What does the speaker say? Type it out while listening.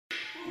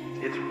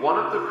It's one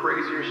of the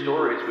crazier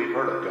stories we've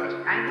heard of, guys.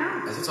 I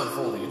know. As it's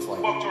unfolding, it's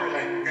like... Well, Tory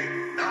Lanez, okay?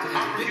 Now,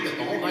 I'm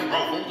the whole night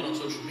unfolded on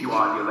social media. You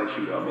are the alleged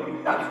shooter,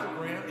 Megan.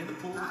 Instagram, in the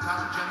pool with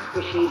Kylie Jenner.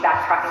 Was she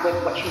backtracking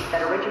with what she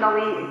said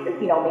originally?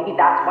 You know, maybe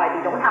that's why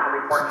they don't have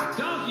a report.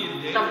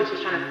 Some bitch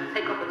is trying to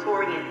take up a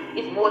Tory, and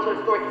it's more to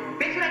the story.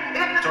 Bitch, like,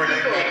 that's Tory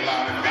not the Lanez story. ain't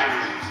allowed in the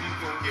bathroom. She's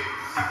gonna get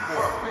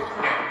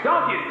deported.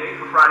 Donkey Day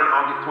for Friday,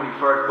 August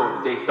 21st goes to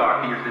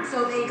Daystar Peterson.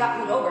 So they got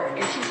pulled over,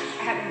 and she's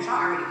having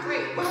shot already.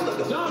 Great. Well, look,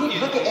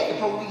 he's looking at the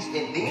police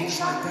and then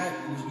Like that,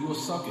 you a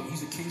sucker.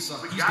 He's a king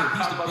sucker. He's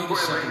the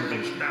biggest sucker in the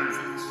nation.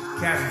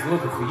 Cass is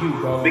looking for you,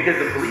 bro. Because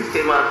the police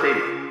came out and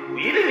said,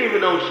 we didn't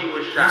even know she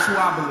was shot. That's who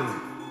I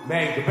believe.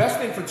 Man, the best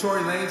thing for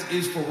Tory Lanez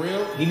is, for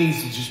real, he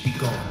needs to just be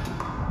gone.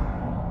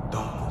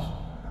 Darkness.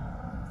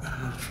 You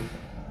gotta know the truth.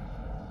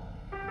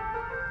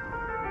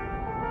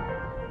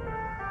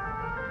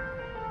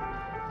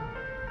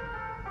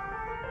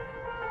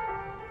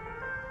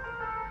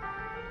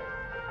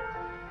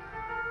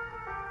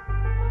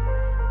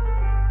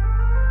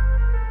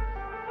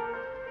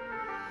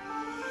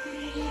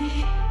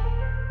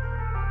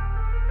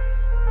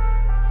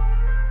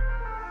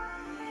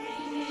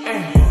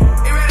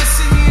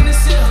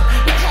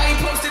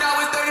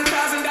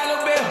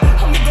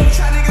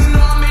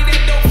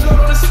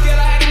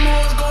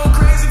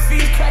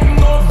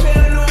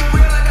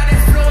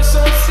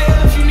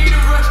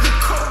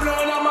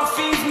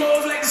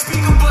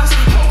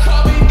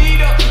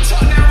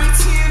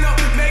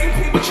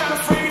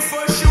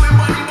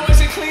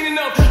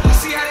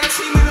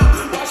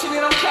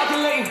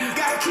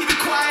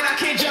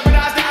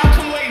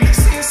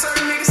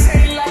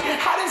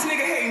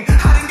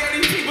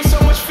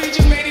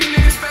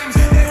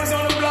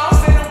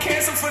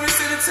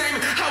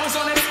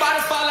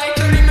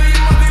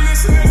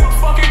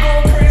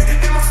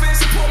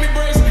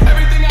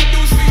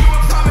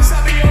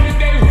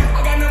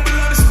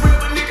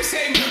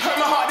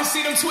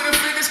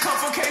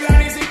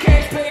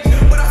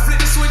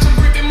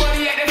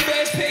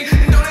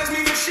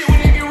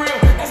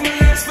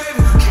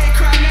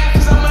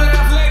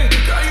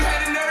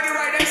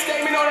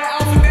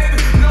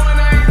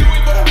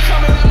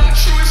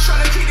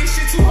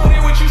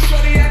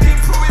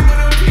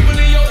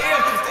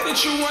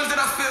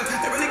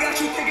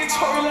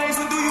 Tory Lanez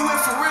would do you in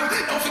for real.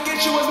 Don't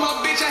forget you was my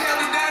bitch, I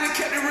held it down and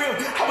kept it real.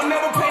 I would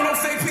never paint no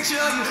fake picture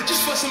of you,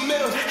 just for some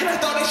meals. And I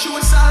thought that you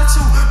was solid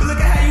too, but look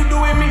at how you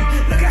doing me.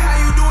 Look at how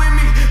you doing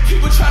me.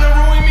 People trying to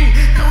ruin me.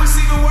 And what's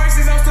even worse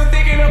is I'm still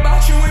thinking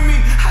about you and me.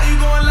 How you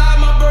going live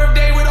my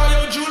birthday with all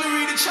your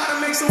jewelry to try to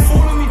make some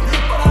fool of me.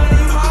 But I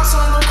know you hard,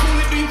 so I'm gonna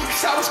cool it be.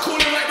 Cause I was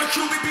cooling right with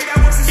Cuban B,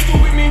 that wasn't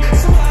stupid me.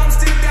 Somehow I'm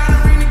still down to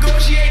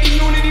renegotiate the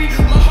unity.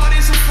 My heart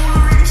is some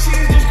foolery, this shit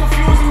is just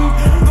confusing me.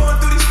 I'm going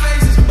through these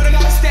phases, but I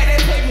gotta stack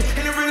that paper.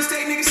 And the real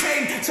estate niggas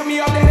hating, told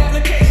me off that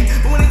application.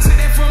 But when they took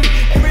that from me,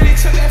 they really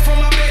took that from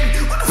my baby.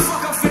 What the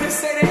fuck I'm finna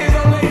say to his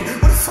old lady?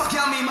 What the fuck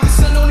y'all mean? My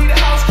son don't need a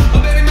house, my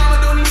baby mama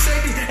don't need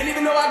safety. And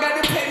even though I got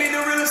to pay me,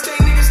 the real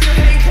estate niggas still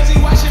hating. Cause he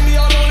watching me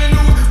all on the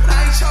news, but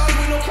I ain't charged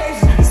with no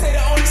cases. They say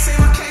the only say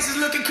my case is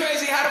looking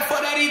crazy. How the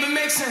fuck that even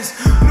makes sense?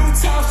 New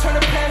times turn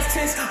to past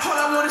tense. All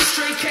I want is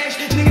straight cash.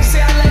 Niggas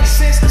say I lack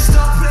sense.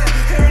 Stop playing.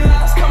 Hearing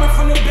lies coming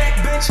from the back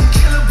bench.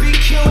 Killer be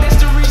killed. That's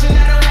the reason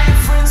I don't have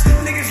friends.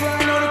 Niggas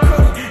lying on the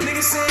crook.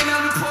 Niggas saying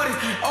I'm reported.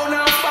 Oh,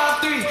 now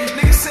I'm 5'3".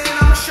 Niggas saying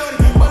I'm a shorty.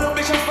 But no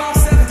bitch, I'm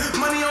 5'7".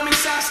 Money on me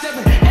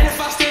sidestepping. And if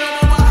I stand on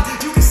my body,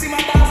 you can see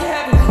my thighs in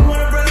heaven.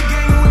 Wanna brother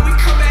gang, and when we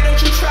come back, don't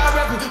you try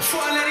rapping.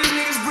 Before I let these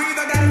niggas breathe,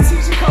 I gotta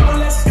teach a couple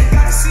lessons.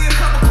 Gotta see a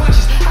couple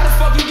questions. How the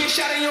fuck you get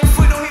shot in your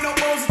foot? Don't hit no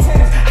bones of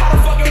tennis. How the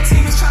fuck your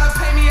team is trying to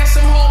pay me at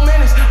some whole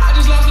minutes? I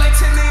just lost like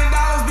 $10 million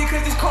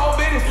because it's cold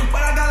business.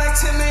 But I got like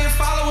 10 million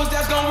followers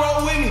that's gonna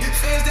roll with me.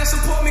 Fans that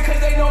support me cause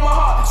they know my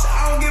heart. So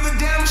I don't give a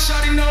damn,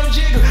 shawty no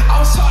jigger. I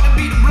was taught to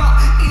beat the block.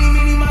 Any,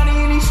 many, money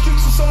in these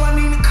streets, so I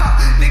need a cop.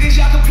 Niggas,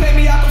 y'all can play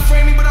me, y'all can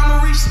frame me, but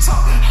I'ma reach the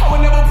top. I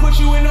would never put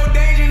you in no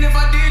danger, and if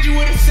I did, you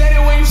would've said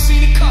it when you see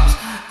the cops.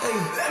 Hey,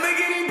 let me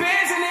get these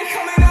bands and they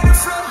coming out the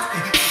front.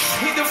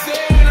 Hit the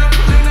fair and I'm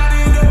pulling out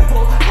the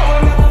door. I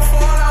would never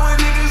fall out with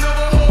niggas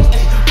over hoes.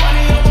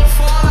 Money over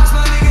fall, that's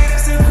my nigga,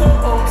 that's the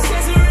code.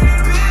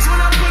 Censoring bitch when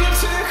I pull up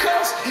to the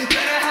coast.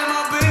 Better have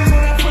my biz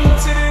when I pull up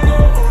to the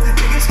door.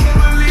 Niggas can't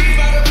believe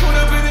I done pulled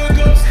up in the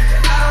ghost.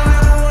 I don't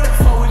ever wanna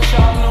fuck with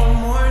y'all no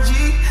more, G.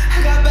 I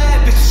got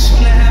bad bitches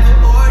tryna have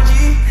an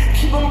orgy.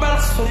 Keep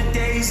umbrellas for the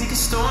days he can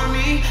storm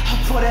me. I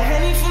pour the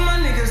Henny for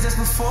my niggas that's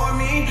before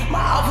me.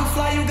 My outfit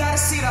fly, you gotta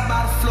see it, I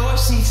buy the floor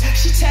seats.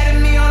 She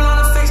tatted me all on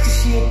her face cause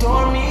she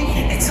adore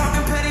me. They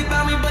talking petty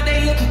about me, but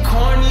they looking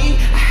corny.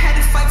 I had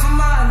to fight for my